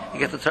mikveh and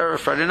get the Torah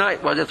Friday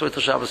night. Why do you have to wait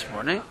till Shabbos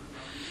morning?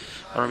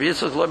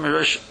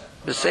 Rashi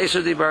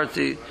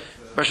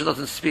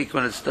doesn't speak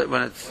when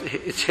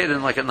it's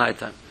hidden like at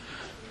nighttime.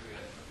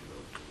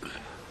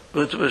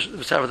 So they can go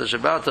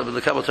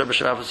to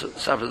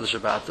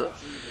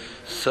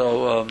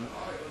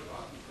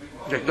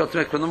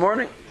the mikveh in the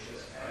morning.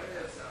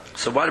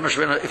 So why did Moshe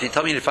Rabbeinu, if you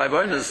tell me you need 5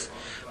 oiners,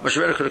 Moshe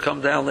Rabbeinu could have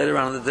come down later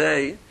on in the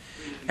day,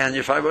 and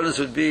your 5 oiners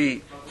would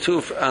be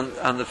 2 for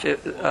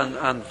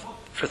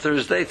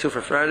Thursday, 2 for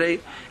Friday,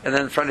 and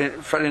then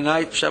Friday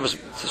night,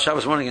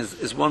 Shabbos morning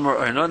is 1 more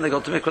oiner, and they go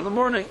to mikveh in the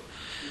morning,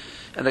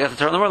 and they got to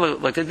turn the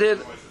morning like they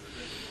did.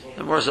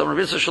 And more so, we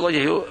don't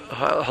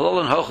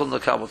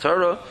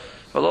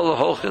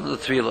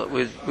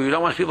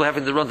want people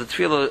having to run to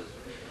Tefillah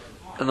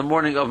in the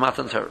morning of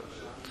Matan Torah.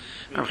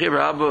 You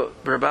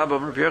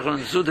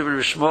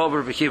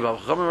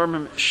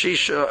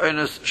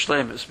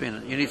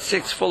need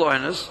 6 full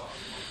oiners,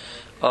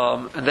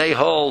 and they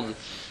hold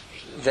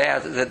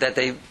that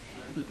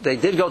they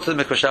did go to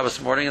the mikveh Shabbos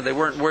morning, and they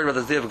weren't worried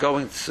about the day of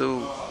going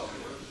to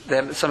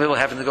them. Some people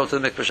having to go to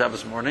the mikveh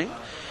Shabbos morning.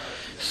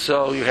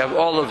 So you have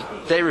all of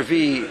day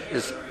Revi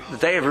the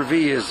day of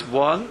Revi is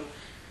 1,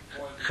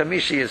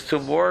 Chamishi is 2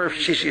 more,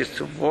 Shishi is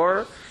 2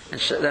 more, and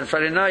then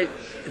Friday night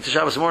into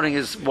Shabbos morning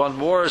is 1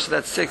 more, so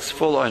that's 6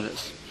 full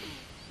oiners.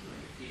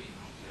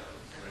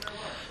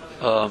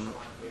 Um,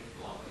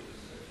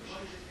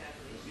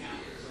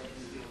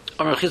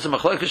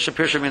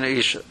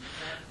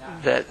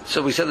 that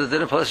so we said that the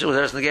dinner policy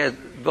was there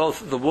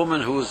both the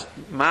woman who's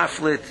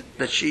maflit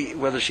that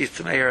whether she's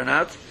tamei or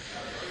not.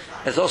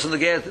 It's also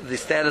negate the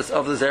status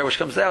of the zera which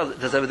comes out.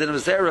 Does have a din of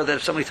zera that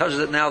if somebody touches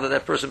it now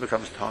that person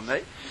becomes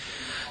tamei.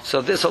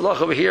 So this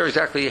halacha over here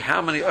exactly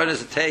how many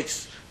owners it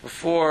takes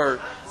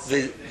before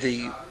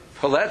the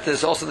palet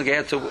is also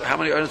negate to how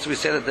many owners we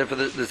say that the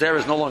zera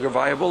is no longer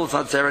viable. It's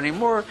not zera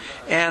anymore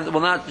and will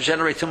not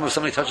generate tumor if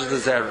somebody touches the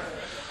zera.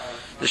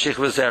 The sheikh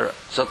was zera.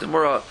 So the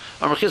more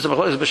amrchis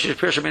b'chol is b'shir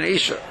pirsha min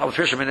isha. Al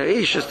pirsha min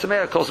isha is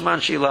tamei calls man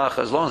she lacha.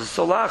 As long as it's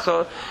still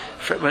lacha,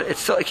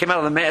 it came out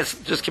of the man. It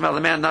just came out of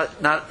the man,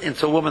 not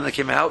into a woman that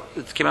came out.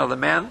 It came out of the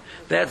man.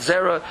 That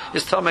zera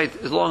is tamei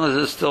as long as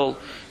it's still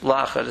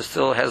lacha. It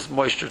still has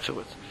moisture to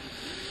it.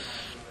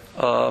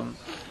 Also,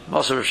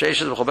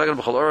 Rishayshis b'chol began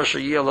b'chol ora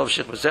sheyiyah love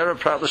sheikh was zera.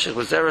 Prat l'sheikh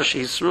was zera.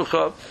 She's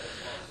srucha.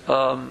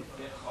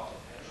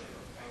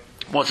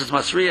 Once it's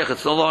masriach,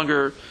 it's no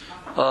longer.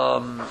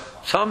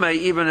 Tamei,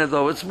 even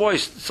though it's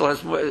moist, it still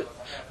has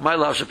my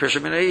love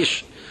shapirsha min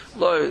aish,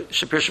 lo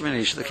shapirsha min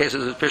aish. The case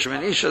of shapirsha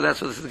min aish,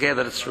 that's what the guy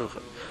that it's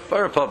trucha.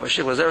 Barapapa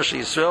shich was eresh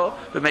Yisrael,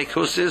 but make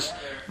husis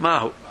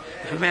mahu.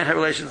 If a man had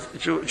relations,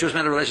 Jewish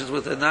man had relations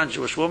with a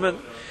non-Jewish woman,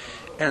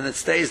 and it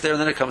stays there and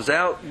then it comes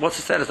out, what's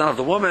the status not of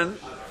the woman?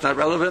 It's not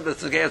relevant, but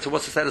it's the guy to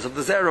what's the status of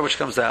the zera which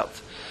comes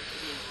out.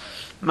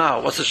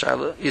 Mahu, what's the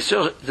shaila?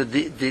 Yisrael, the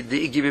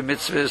igibi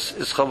mitzvahs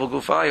is chavel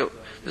gufayu.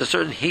 There's a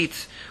certain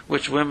heat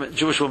which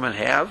Jewish women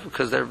have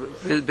because they're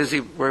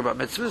busy worrying about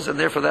mitzvahs, and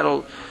therefore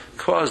that'll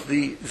cause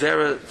the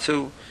zera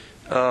to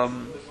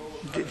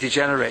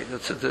degenerate,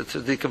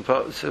 to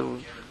decompose,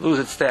 to lose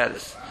its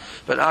status.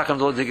 But akam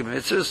lo digim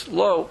mitzvahs,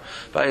 lo,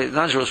 by a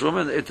non-Jewish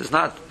woman, it does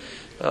not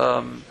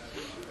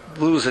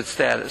lose its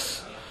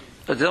status.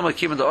 They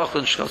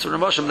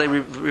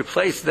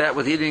replace that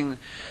with eating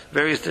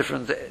various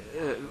different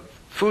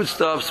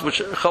foodstuffs which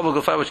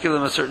give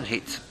them a certain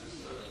heat.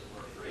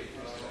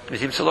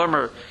 What's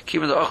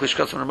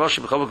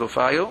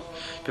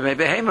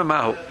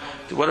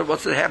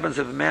that happens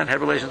if a man had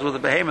relations with a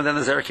behemoth and then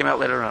the zera came out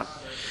later on?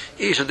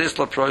 There's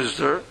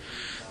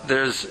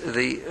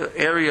the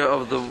area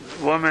of the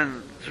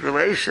woman's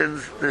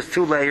relations, there's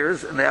two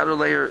layers, and the outer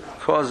layer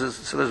causes,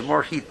 so there's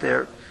more heat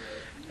there,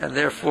 and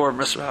therefore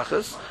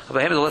misrachas. A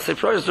behemoth, let's say,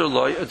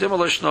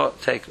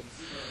 take it.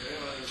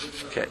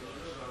 Okay.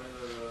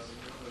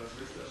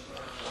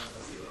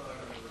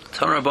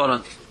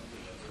 Tanrabanan.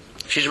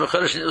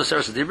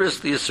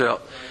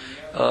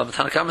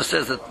 Tanakama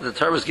says that the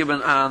Torah was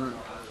given on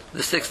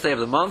the 6th day of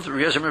the month.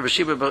 Was on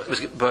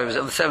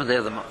the 7th day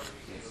of the month.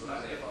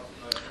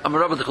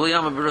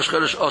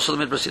 Also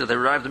the Midbar Sinai. They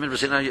arrived at the Midbar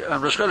Sinai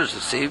on Rosh Chodesh.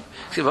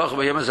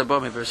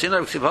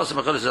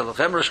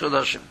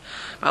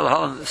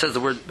 Malahalan says the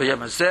word B'yam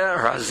Hazeh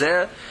or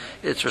Hazeh.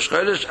 It's Rosh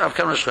Chodesh.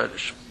 Avkan Rosh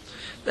Chodesh.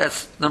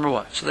 That's number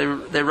one. So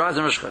they arrived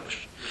in Rosh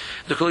Chodesh.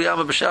 The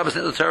Kuliyama b'Shabbos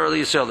the Torah of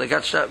Yisrael. They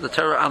got the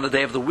Torah on the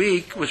day of the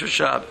week, which was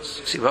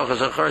Shabbos. Ksivacha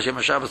Zacharis Yom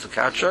Shabbos the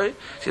Katshoy.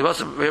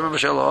 Ksivacha Yom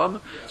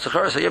Shalom.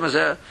 Zacharis Yom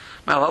Zeh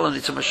Malhalan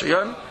Yitzum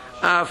Mashayon.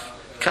 Av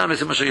Kan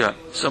Yitzum Mashayon.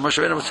 So Moshe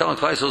Rabbeinu was telling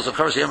Klai Yisrael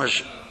Zacharis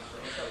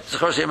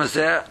Yom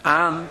Zeh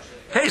on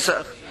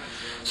Pesach.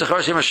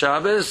 Zacharis Yom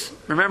Shabbos.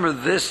 Remember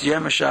this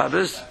Yom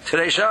Shabbos.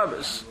 Today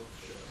Shabbos.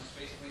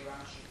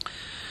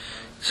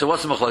 So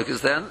what's the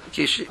machlokes then?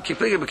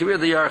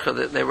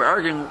 They were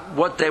arguing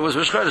what day was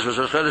Rosh Chodesh. Was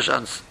Rosh Chodesh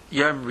on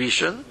Yom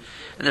Rishon,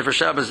 and therefore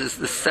Shabbos is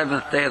the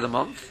 7th day of the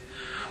month,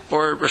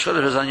 or Rosh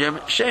Chodesh was on Yom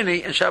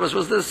Sheni, and Shabbos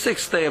was the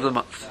 6th day of the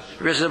month.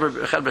 Rosh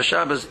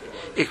Chodesh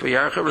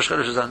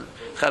is on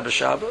Chad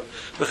B'Shabbat.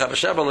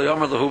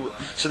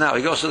 So now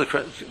he goes to the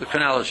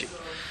chronology.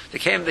 They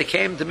came to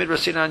Midbar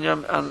Sinai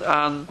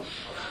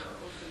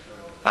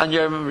on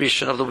Yom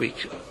Rishon of the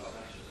week.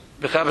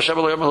 He did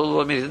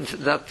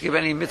not give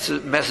any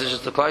messages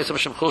to Klai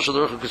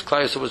Yisrael because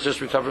Klai Yisrael was just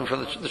recovering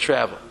from the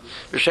travel.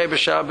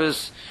 Shabbos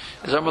is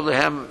so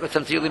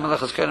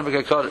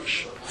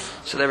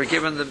they were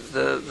given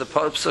the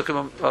psukim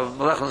of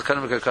Melechos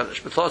Kanim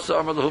Kodesh. But also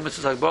Amar Lahu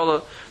Mitzvah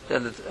Hagbala,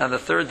 on the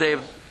 3rd day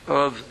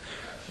of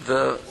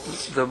the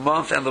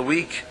month and the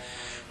week,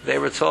 they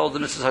were told the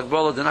Mitzvah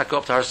Hagbala did not go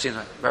up to Har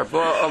Sinai.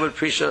 Barba Ovid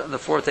Prisha, on the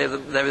 4th day,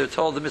 they were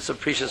told the Mitzvah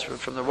Prisha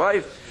from their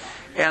wife,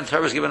 and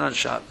Torah was given on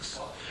Shabbos.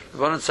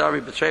 So on the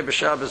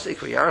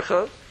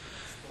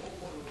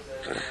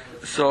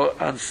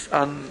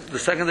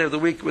 2nd day of the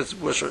week was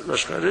Rosh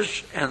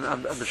Chodesh, and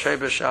on the B'Trei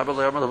B'Shabbat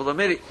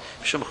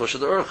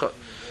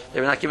they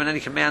were not given any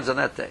commands on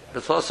that day.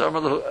 That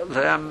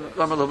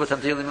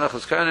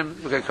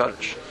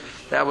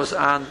was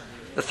on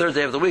the 3rd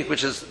day of the week,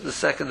 which is the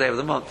 2nd day of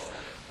the month.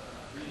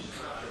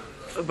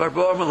 Then the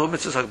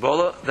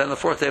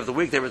 4th day of the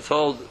week, they were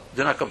told,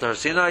 do not come to Har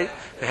Sinai. On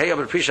the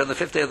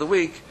 5th day of the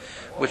week,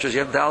 which was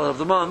Yom Dalet of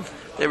the month,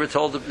 they were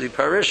told to be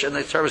parish, and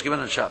the Torah was given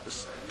on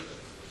Shabbos.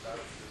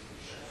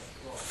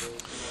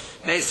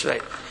 Because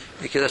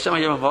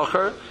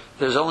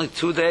there's only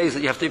 2 days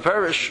that you have to be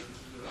parish.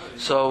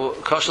 So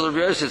Kashal Rabbi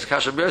Yossi is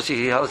Kashal Rabbi Yossi.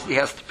 He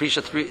has to preach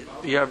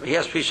he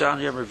has to preach on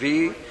Yom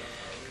Revi'i,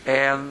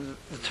 and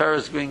the Torah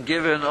is being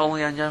given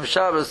only on Yom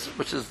Shabbos,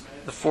 which is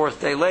the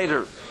fourth day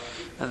later.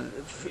 And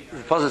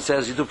the Pasuk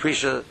says you do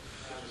preach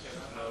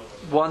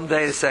one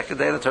day, the second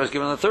day, and the Torah is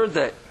given on the third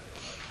day.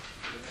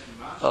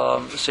 So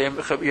Yom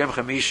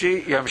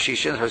Chamishi, Yom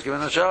Shishi, and the Torah is given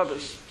on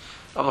Shabbos.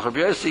 Amach Rabbi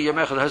Yossi, Yom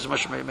Echad Hezim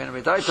Moshe Meinu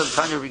Midaita,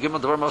 Tanya Rigimon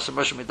Devar Moshe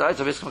Moshe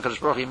Midaita, V'Yitzchak Kadosh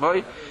Baruch Hu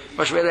Yimoy,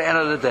 Moshe Meinu end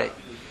of the day.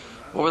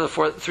 What were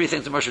the three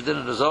things that Moshe did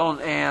on his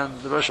own,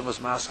 and the Rosh was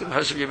masking?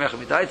 Hezim Yom Echad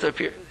Midaita,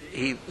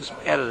 he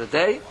added a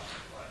day.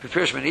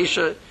 Prepared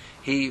Shemanisha,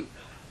 he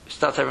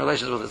stopped having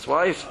relations with his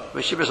wife.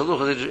 V'Shibas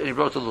Haluchas, and he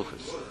wrote the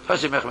Luchas.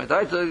 Hezim Yom Echad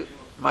Midaita,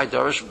 my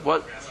Dorish,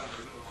 what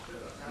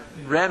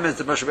remnants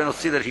did Moshe Rabbeinu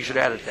see that he should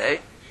add a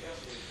day?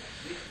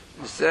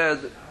 He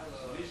said,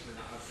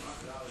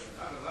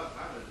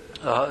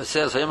 it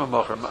says Hayom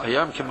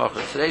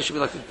Kimocher. Today should be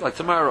like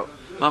tomorrow.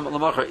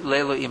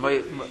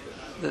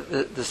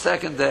 The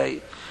second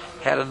day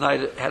had a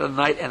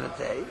night and a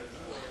day.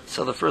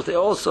 So the first day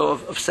also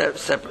of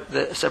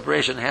the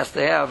separation has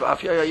to have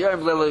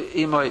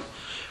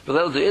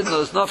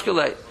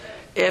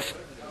if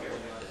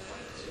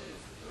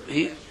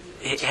he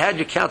had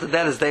you counted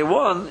that as day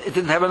one, it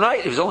didn't have a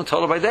night. It was only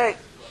total by day.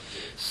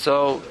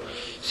 So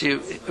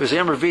it was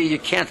Yom Revi'i. You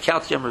can't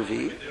count Yom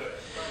Revi'i.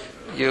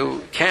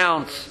 You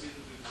count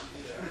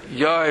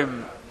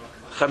Yom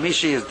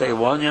Chamishi is day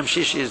one, Yom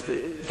Shishi is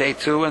day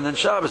two, and then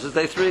Shabbos is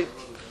day three.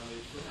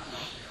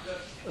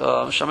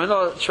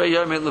 Shamino Trei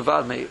Yom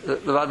Levadme,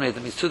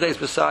 that means 2 days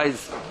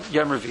besides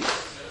Yom Revi'i.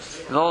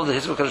 And all the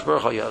Hizbul Kadosh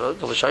Baruch Hu Yada,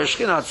 the L'Shayir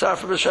Shechina had Tzar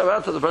for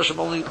Shabbat, the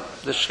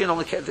Shechina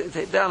only came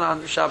down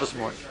on Shabbos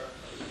morning.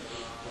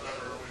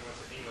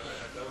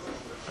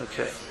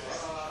 Okay.